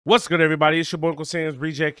What's good, everybody? It's your boy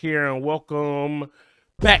UncleSamsReject here, and welcome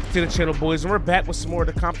back to the channel, boys. And we're back with some more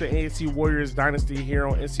of the Compton A&T Dynasty here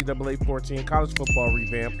on NCAA 14 college football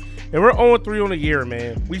revamped. And we're 0-3 on the year,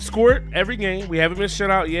 man. We scored every game. We haven't been shut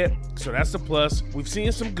out yet, so that's a plus. We've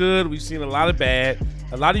seen some good. We've seen a lot of bad.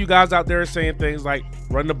 A lot of you guys out there are saying things like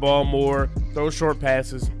run the ball more, throw short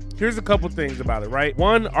passes. Here's a couple things about it, right?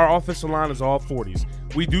 One, our offensive line is all 40s.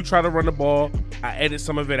 We do try to run the ball. I edit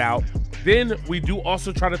some of it out. Then we do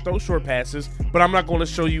also try to throw short passes, but I'm not going to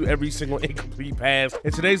show you every single incomplete pass.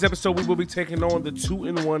 In today's episode, we will be taking on the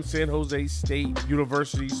 2-1 San Jose State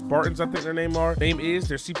University Spartans, I think their name is.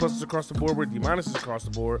 Their C+ across the board, we're D- across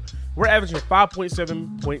the board. We're averaging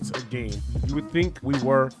 5.7 points a game. You would think we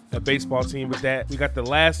were a baseball team with that. We got the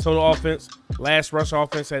last total offense, last rush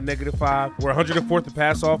offense at -5. We're 104th in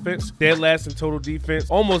pass offense, dead last in total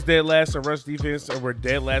defense, almost dead last in rush defense, and we're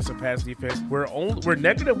dead last in pass defense. We're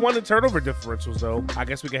 -1 in turnover differentials, though. I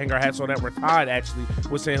guess we can hang our hats on that. We're tied actually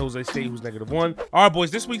with San Jose State, who's -1. All right,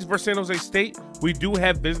 boys, this week's versus San Jose State, we do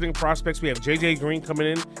have visiting prospects. We have JJ Green coming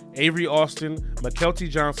in, Avery Austin, McKelty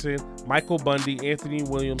Johnson, Michael Bundy, Anthony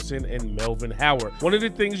Williamson, and Melvin Howard. One of the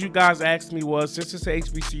things you guys asked me was, since it's a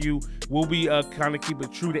HBCU, will we kind of keep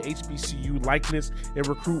it true to HBCU likeness and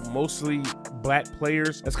recruit mostly black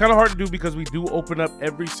players? It's kind of hard to do because we do open up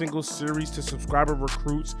every single series to subscriber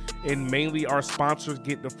recruits, and mainly our sponsors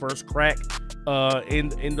get the first crack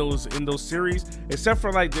in those series. Except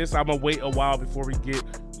for like this, I'm gonna wait a while before we get,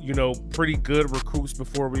 you know, pretty good recruits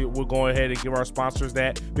before we'll go ahead and give our sponsors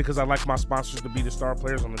that, because I like my sponsors to be the star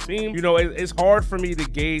players on the team. You know, it's hard for me to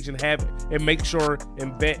gauge and make sure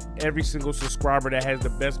and bet every single subscriber that has the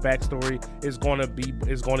best backstory is going to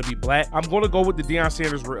be black. I'm going to go with the Deion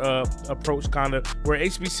Sanders approach, kind of. We're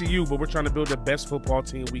HBCU, but we're trying to build the best football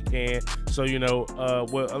team we can. So, you know,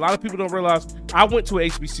 what a lot of people don't realize, I went to a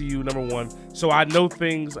HBCU, number one, so I know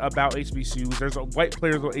things about HBCUs. There's white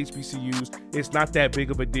players on HBCUs. It's not that big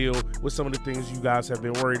of a deal with some of the things you guys have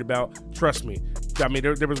been worried about. Trust me. I mean,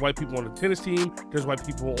 there was white people on the tennis team. There's white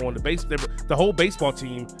people on the whole baseball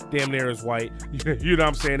team damn near is white. You know what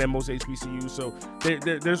I'm saying? At most HBCUs. So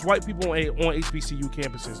there's white people on HBCU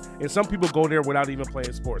campuses, and some people go there without even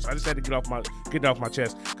playing sports. I just had to get it off my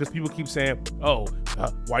chest, because people keep saying, "Oh,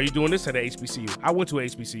 why are you doing this at an HBCU?" I went to a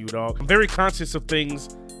HBCU, dog. I'm very conscious of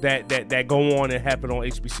things that go on and happen on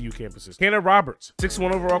HBCU campuses. Cannon Roberts,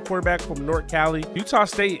 6'1" overall quarterback from North Cali. Utah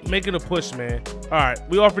State making a push, man. All right,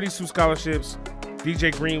 we offer these 2 scholarships.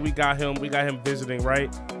 DJ Green, we got him visiting,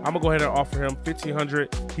 right? I'm gonna go ahead and offer him $1,500.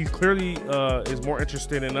 He clearly is more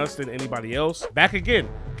interested in us than anybody else. Back again.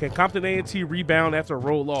 Can Compton A&T rebound after a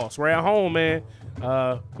road loss? We're at home, man.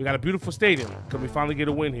 We got a beautiful stadium. Can we finally get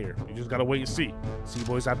a win here? You just gotta wait and see. See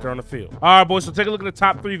boys out there on the field. All right, boys, so take a look at the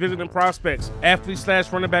top 3 visiting prospects. Athlete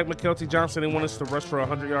 / running back McKelty Johnson. They want us to rush for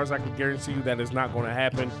 100 yards. I can guarantee you that is not going to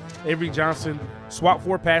happen. Avery Johnson, swap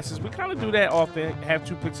 4 passes. We kind of do that often. Have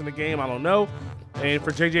 2 picks in the game. I don't know. And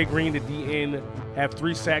for JJ Green, the DN, have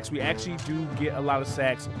 3 sacks. We actually do get a lot of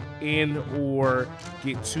sacks or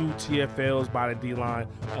get 2 TFLs by the D-line.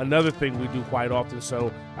 Another thing we do quite often.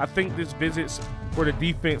 So I think this visits for the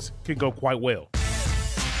defense can go quite well.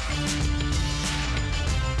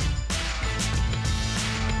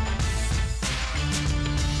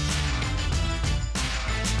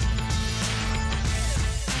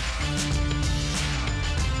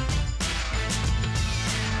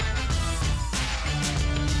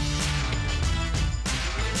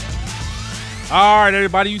 All right,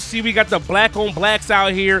 everybody, you see we got the black on blacks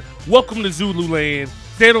out here. Welcome to Zululand,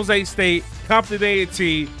 San Jose State, Compton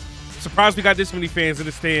A&T. Surprised we got this many fans in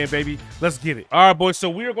the stand, baby. Let's get it. All right, boys, so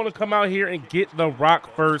we are going to come out here and get the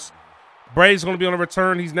rock first. Bray's going to be on the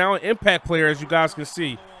return. He's now an impact player, as you guys can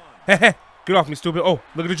see. Get off me, stupid. Oh,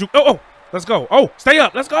 look at the juke. Oh, let's go. Oh, stay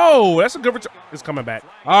up. Let's go. That's a good return. It's coming back.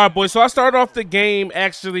 All right, boys, so I started off the game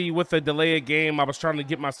actually with a delay of game. I was trying to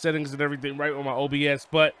get my settings and everything right on my OBS,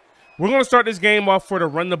 but we're going to start this game off for the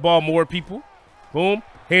run the ball more people. Boom.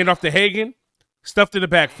 Hand off to Hagan. Stuffed in the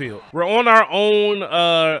backfield. We're on our own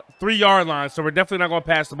 3-yard line, so we're definitely not going to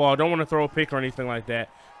pass the ball. Don't want to throw a pick or anything like that.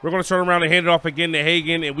 We're going to turn around and hand it off again to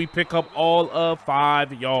Hagan, and we pick up all of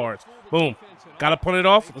 5 yards. Boom. Got to punt it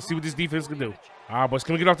off. Let's see what this defense can do. All right, boys,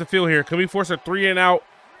 can we get off the field here? Can we force a 3-and-out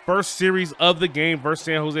first series of the game versus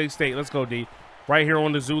San Jose State? Let's go, D. Right here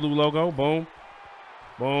on the Zulu logo. Boom.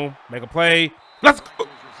 Boom. Make a play. Let's go.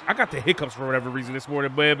 I got the hiccups for whatever reason this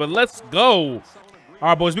morning, but let's go. All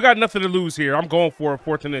right, boys, we got nothing to lose here. I'm going for a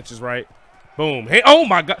 4th and inches, right? Boom. Hey, oh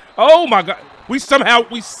my God. Oh my God. We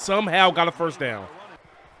somehow got a first down.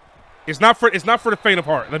 It's not for the faint of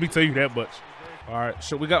heart. Let me tell you that much. All right,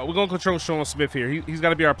 so we're gonna control Sean Smith here. He's got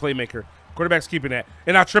to be our playmaker. Quarterback's keeping that.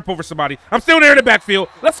 And I trip over somebody. I'm still there in the backfield.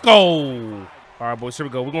 Let's go. All right, boys, here we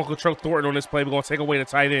go. We're going to control Thornton on this play. We're going to take away the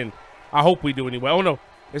tight end. I hope we do anyway. Oh, no.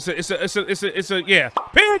 It's a, yeah.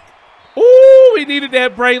 Pick. Ooh, we needed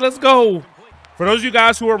that break. Let's go. For those of you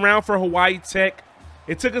guys who are around for Hawaii Tech,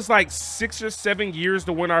 it took us like 6 or 7 years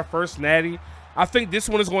to win our first natty. I think this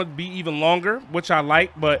one is going to be even longer, which I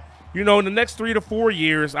like. But, you know, in the next 3 to 4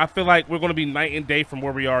 years, I feel like we're going to be night and day from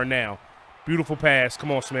where we are now. Beautiful pass. Come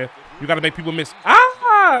on, Smith. You got to make people miss.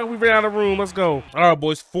 Ah, we ran out of room. Let's go. All right,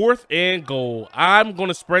 boys. 4th and goal. I'm going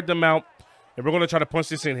to spread them out, and we're going to try to punch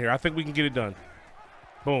this in here. I think we can get it done.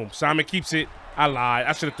 Boom. Simon keeps it. I lied.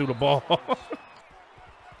 I should have threw the ball.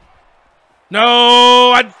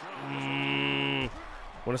 No.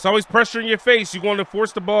 When it's always pressure in your face, you're going to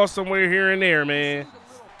force the ball somewhere here and there, man.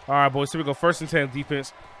 All right, boys. Here we go. 1st and 10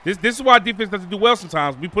 defense. This is why defense doesn't do well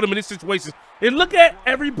sometimes. We put them in these situations. And look at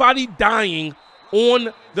everybody dying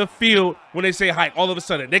on the field when they say hike. All of a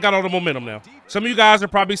sudden, they got all the momentum now. Some of you guys are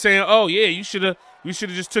probably saying, "Oh yeah, you should have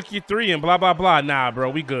just took your 3 and blah blah blah." Nah, bro,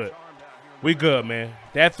 we good. We good, man.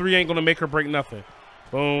 That 3 ain't gonna make or break nothing.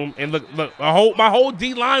 Boom. And look, my whole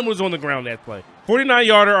D line was on the ground that play.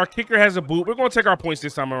 49-yarder. Our kicker has a boot. We're gonna take our points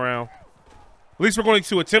this time around. At least we're going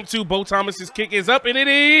to attempt to. Bo Thomas's kick is up, and it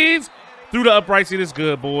is through the uprights. It is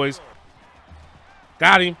good, boys.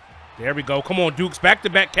 Got him. There we go. Come on, Dukes.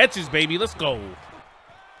 Back-to-back catches, baby. Let's go.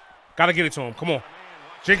 Got to get it to him. Come on.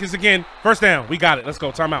 Jenkins again. 1st down. We got it. Let's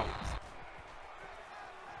go. Timeout.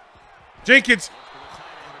 Jenkins.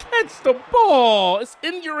 Catch the ball. It's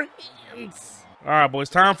in your hands. All right, boys.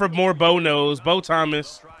 Time for more Bo knows. Bo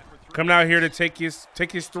Thomas coming out here to take his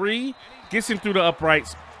 3. Gets him through the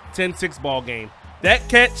uprights. 10-6 ball game. That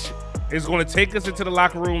catch is going to take us into the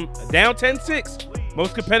locker room down 10-6.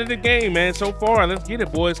 Most competitive game, man, so far. Let's get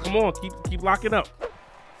it, boys. Come on. Keep locking up.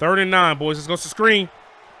 3rd and 9, boys. Let's go to screen.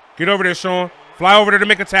 Get over there, Sean. Fly over there to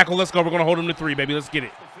make a tackle. Let's go. We're going to hold him to 3, baby. Let's get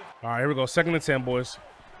it. All right, here we go. 2nd and 10, boys.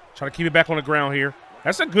 Try to keep it back on the ground here.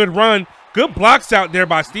 That's a good run. Good blocks out there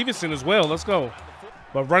by Stevenson as well. Let's go.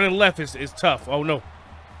 But running left is tough. Oh, no.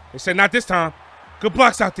 They said not this time. Good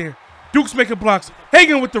blocks out there. Duke's making blocks.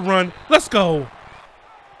 Hanging with the run. Let's go.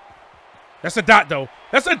 That's a dot, though.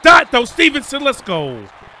 That's a dot, though. Stevenson, let's go.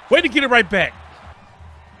 Way to get it right back.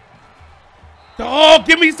 Oh,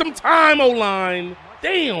 give me some time, O-line.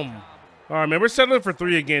 Damn. All right, man. We're settling for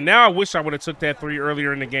 3 again. Now I wish I would have took that 3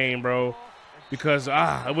 earlier in the game, bro. Because,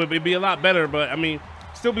 it would be a lot better. But, I mean,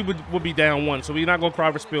 still would be down 1. So we're not going to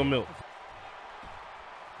cry for spilled milk.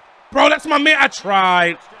 Bro, that's my man. I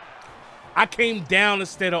tried. I came down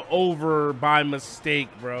instead of over by mistake,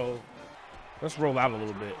 bro. Let's roll out a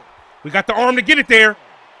little bit. We got the arm to get it there.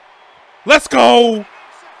 Let's go.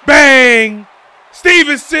 Bang.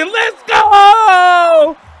 Stevenson, let's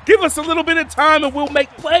go. Give us a little bit of time and we'll make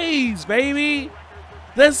plays, baby.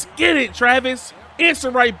 Let's get it, Travis.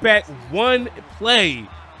 Answer right back. 1 play.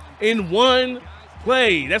 In 1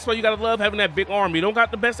 play. That's why you got to love having that big arm. You don't got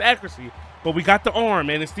the best accuracy, but we got the arm,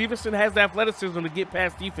 man. And Stevenson has the athleticism to get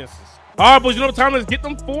past defenses. All right, boys, you know what time it is. Get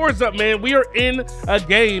them 4s up, man. We are in a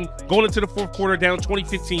game going into the 4th quarter down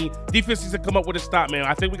 2015. Defense needs to come up with a stop, man.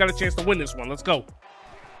 I think we got a chance to win this one. Let's go.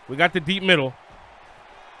 We got the deep middle.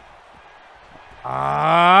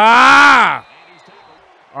 Ah!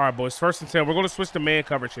 All right, boys, 1st and 10. We're going to switch to man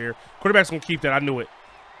coverage here. Quarterback's going to keep that. I knew it.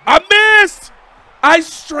 I missed! I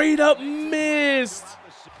straight up missed.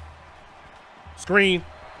 Screen.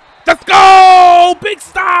 Let's go! Big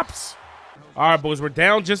stops! All right, boys, we're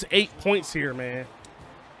down just 8 points here, man.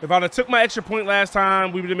 If I'd have took my extra point last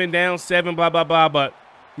time, we would have been down 7, blah, blah, blah. But,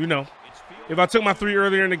 you know, if I took my 3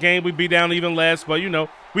 earlier in the game, we'd be down even less. But, you know,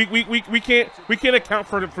 we can't account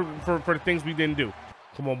for the things we didn't do.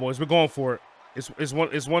 Come on, boys, we're going for it. It's one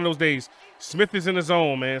of those days. Smith is in the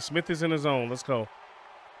zone, man. Smith is in the zone. Let's go.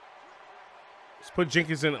 Let's put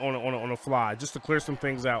Jenkins in on a fly just to clear some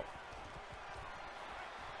things out.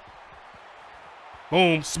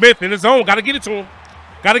 Boom. Smith in his zone. Got to get it to him.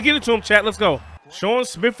 Got to get it to him, chat. Let's go. Sean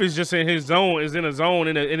Smith is just in his zone, is in a zone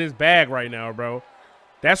in his bag right now, bro.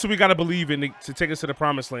 That's what we got to believe in to take us to the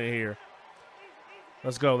promised land here.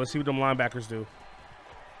 Let's go. Let's see what them linebackers do.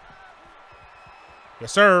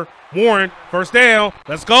 Yes, sir. Warren, 1st down.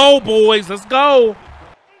 Let's go, boys. Let's go.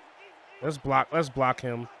 Let's block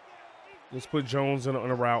him. Let's put Jones on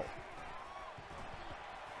a route.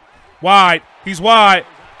 Wide. He's wide.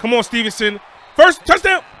 Come on, Stevenson. First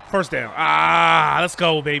touchdown. 1st down. Ah, let's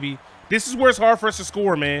go, baby. This is where it's hard for us to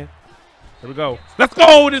score, man. Here we go. Let's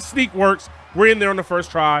go. This sneak works. We're in there on the 1st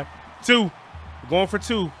try. 2. We're going for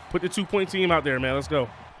 2. Put the 2-point team out there, man. Let's go.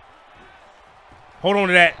 Hold on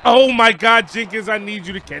to that. Oh, my God, Jenkins, I need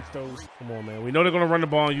you to catch those. Come on, man. We know they're going to run the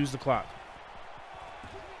ball and use the clock.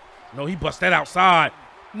 No, he bust that outside.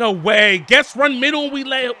 No way. Guess run middle and we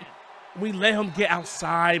let him get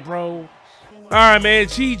outside, bro. All right, man.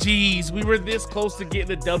 GG's. We were this close to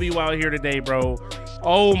getting a W out here today, bro.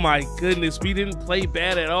 Oh, my goodness. We didn't play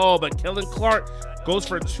bad at all, but Kellen Clark goes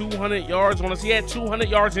for 200 yards on us. He had 200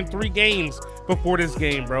 yards in 3 games before this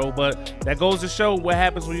game, bro. But that goes to show what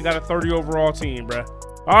happens when you got a 30 overall team, bro.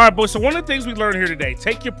 All right, boys. So one of the things we learned here today,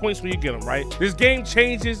 take your points when you get them, right? This game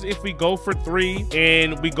changes if we go for 3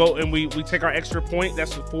 and we go and we take our extra point.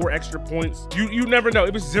 That's 4 extra points. You never know.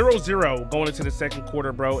 It was 0-0 going into the second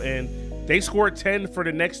quarter, bro. And they scored 10 for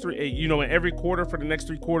the next 3, you know, in every quarter for the next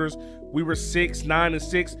 3 quarters. We were 6, 9, and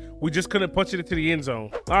 6. We just couldn't punch it into the end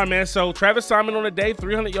zone. All right, man. So Travis Simon on the day,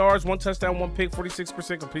 300 yards, 1 touchdown, 1 pick,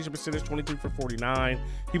 46% completion percentage, 23 for 49.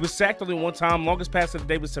 He was sacked only 1 time. Longest pass of the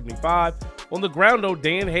day was 75. On the ground, though,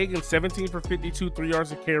 Dan Hagan, 17 for 52, 3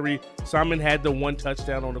 yards a carry. Simon had the 1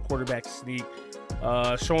 touchdown on the quarterback sneak.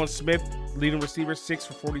 Sean Smith, leading receiver, 6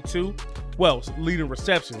 for 42. Well, leading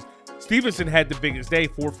receptions. Stevenson had the biggest day,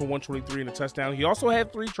 4 for 123 and a touchdown. He also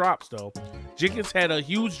had 3 drops, though. Jenkins had a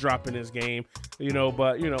huge drop in this game, you know,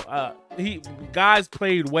 but, you know, guys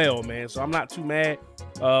played well, man, so I'm not too mad.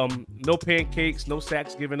 No pancakes, no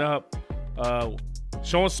sacks given up.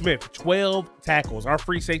 Sean Smith, 12 tackles. Our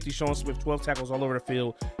free safety, Sean Smith, 12 tackles all over the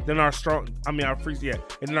field. Then our strong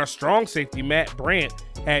safety, Matt Brandt,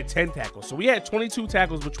 had 10 tackles. So we had 22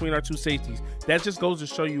 tackles between our 2 safeties. That just goes to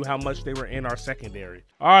show you how much they were in our secondary.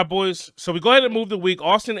 All right, boys. So we go ahead and move the week.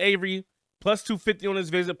 Austin Avery, plus 250 on his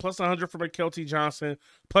visit, plus 100 for McKelty Johnson,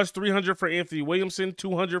 plus 300 for Anthony Williamson,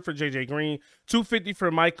 200 for J.J. Green, 250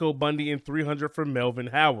 for Michael Bundy, and 300 for Melvin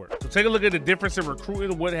Howard. So take a look at the difference in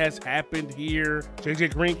recruiting, what has happened here. J.J.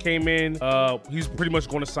 Green came in. He's pretty much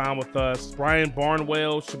going to sign with us. Brian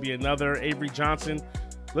Barnwell should be another. Avery Johnson.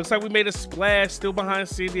 Looks like we made a splash, still behind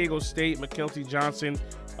San Diego State. McKelty Johnson.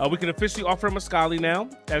 We can officially offer him a Scally now,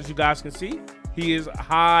 as you guys can see. He is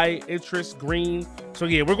high interest green. So,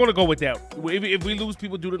 yeah, we're going to go with that. If we lose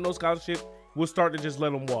people due to no scholarship, we'll start to just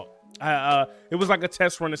let them walk. It was like a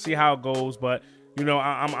test run to see how it goes. But, you know,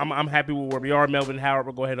 I'm happy with where we are. Melvin Howard,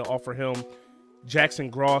 we'll go ahead and offer him. Jackson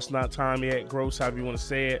Gross, not time yet. Gross, however you want to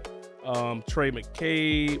say it. Trey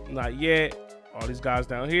McCabe, not yet. All these guys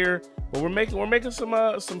down here. But we're making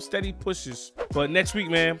some steady pushes. But next week,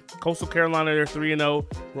 man, Coastal Carolina, they're 3-0.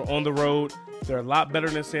 We're on the road. They're a lot better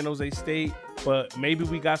than San Jose State, but maybe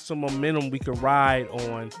we got some momentum we could ride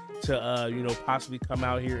on to, you know, possibly come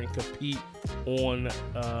out here and compete on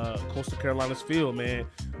Coastal Carolina's field, man.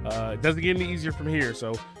 It doesn't get any easier from here,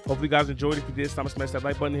 so hopefully you guys enjoyed. If you did, stop and smash that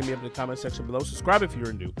like button. Hit me up in the comment section below. Subscribe if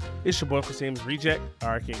you're new. It's your boy, UncleSamsReject,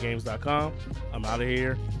 RKGames.com. I'm out of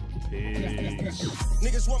here. Peace.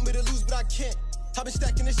 Niggas want me to lose, but I can't. I've been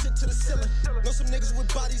stacking this shit to the ceiling. Know some niggas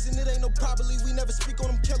with bodies and it ain't no probably. We never speak on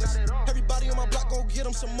them killers. Everybody on my block gon' get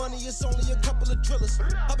them some money. It's only a couple of drillers.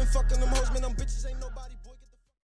 I've been fucking them hoes, man. Them bitches ain't nobody. Boy.